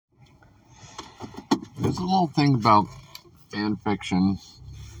There's a little thing about fan fiction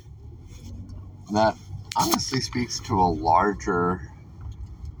that honestly speaks to a larger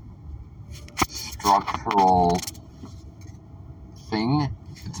structural thing.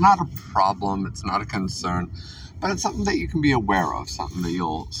 It's not a problem, it's not a concern, but it's something that you can be aware of, something that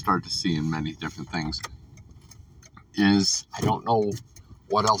you'll start to see in many different things. I don't know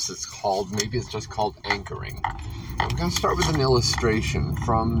what else it's called, maybe it's just called anchoring. I'm going to start with an illustration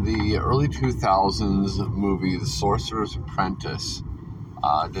from the early 2000s movie The Sorcerer's Apprentice.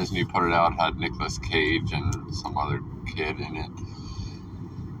 Disney put it out, had Nicolas Cage and some other kid in it.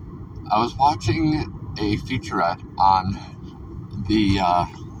 I was watching a featurette on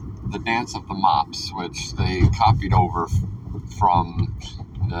the Dance of the Mops, which they copied over from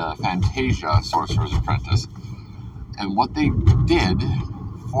the Fantasia Sorcerer's Apprentice. And what they did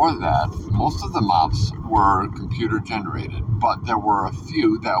for that, most of the mops were computer generated, but there were a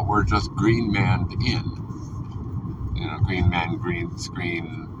few that were just green manned in. Green man, green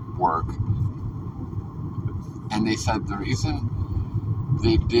screen work. And they said the reason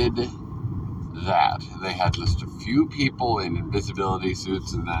they did that, they had just a few people in invisibility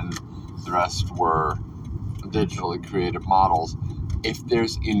suits and then the rest were digitally created models. If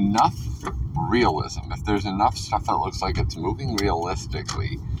there's enough realism, if there's enough stuff that looks like it's moving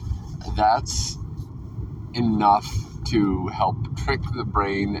realistically, that's enough to help trick the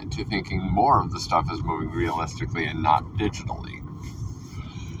brain to thinking more of the stuff is moving realistically and not digitally.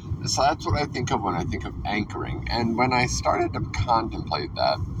 So that's what I think of when I think of anchoring. And when I started to contemplate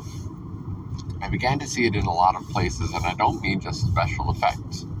that, I began to see it in a lot of places, and I don't mean just special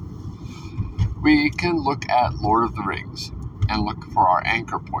effects. We can look at Lord of the Rings and look for our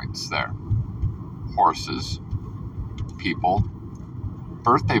anchor points there. Horses, people,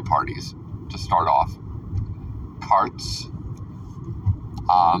 birthday parties to start off, carts,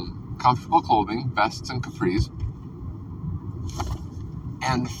 comfortable clothing, vests and capris.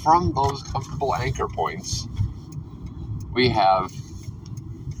 And from those comfortable anchor points, we have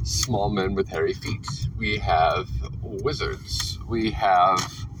small men with hairy feet. We have wizards. We have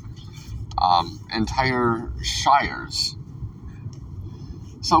entire shires.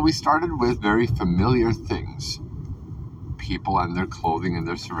 So we started with very familiar things. People and their clothing and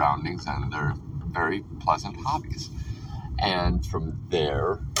their surroundings and their very pleasant hobbies. And from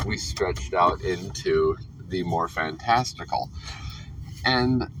there, we stretched out into the more fantastical.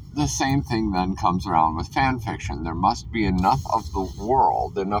 And the same thing then comes around with fan fiction. There must be enough of the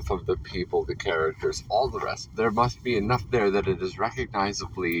world, enough of the people, the characters, all the rest. There must be enough there that it is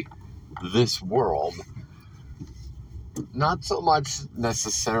recognizably this world. Not so much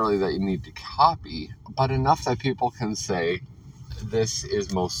necessarily that you need to copy, but enough that people can say, this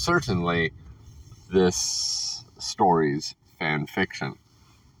is most certainly this story's fan fiction.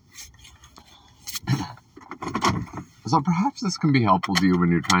 So perhaps this can be helpful to you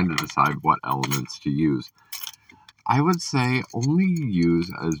when you're trying to decide what elements to use. I would say only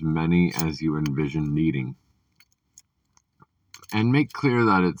use as many as you envision needing. And make clear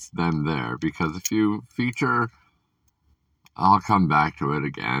that it's them there, because if you feature, I'll come back to it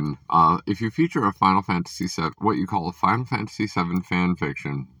again. If you feature a Final Fantasy VII, what you call a Final Fantasy VII fan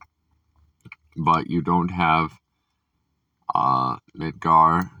fiction, but you don't have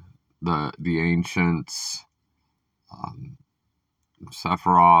Midgar, the Ancients,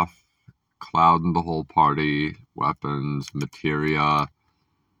 Sephiroth, Cloud and the whole party, weapons, materia,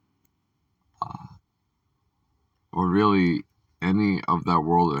 or really any of that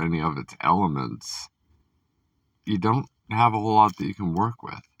world or any of its elements, you don't have a whole lot that you can work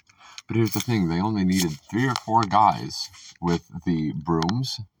with. But here's the thing, they only needed 3 or 4 guys with the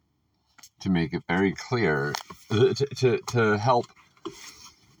brooms to make it very clear, to help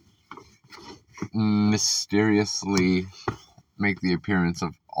mysteriously make the appearance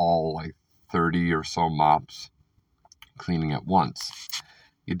of all 30 or so mops cleaning at once.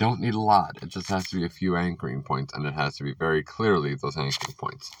 You don't need a lot. It just has to be a few anchoring points, and it has to be very clearly those anchoring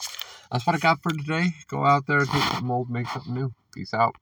points. That's what I got for today. Go out there, take something old, make something new. Peace out.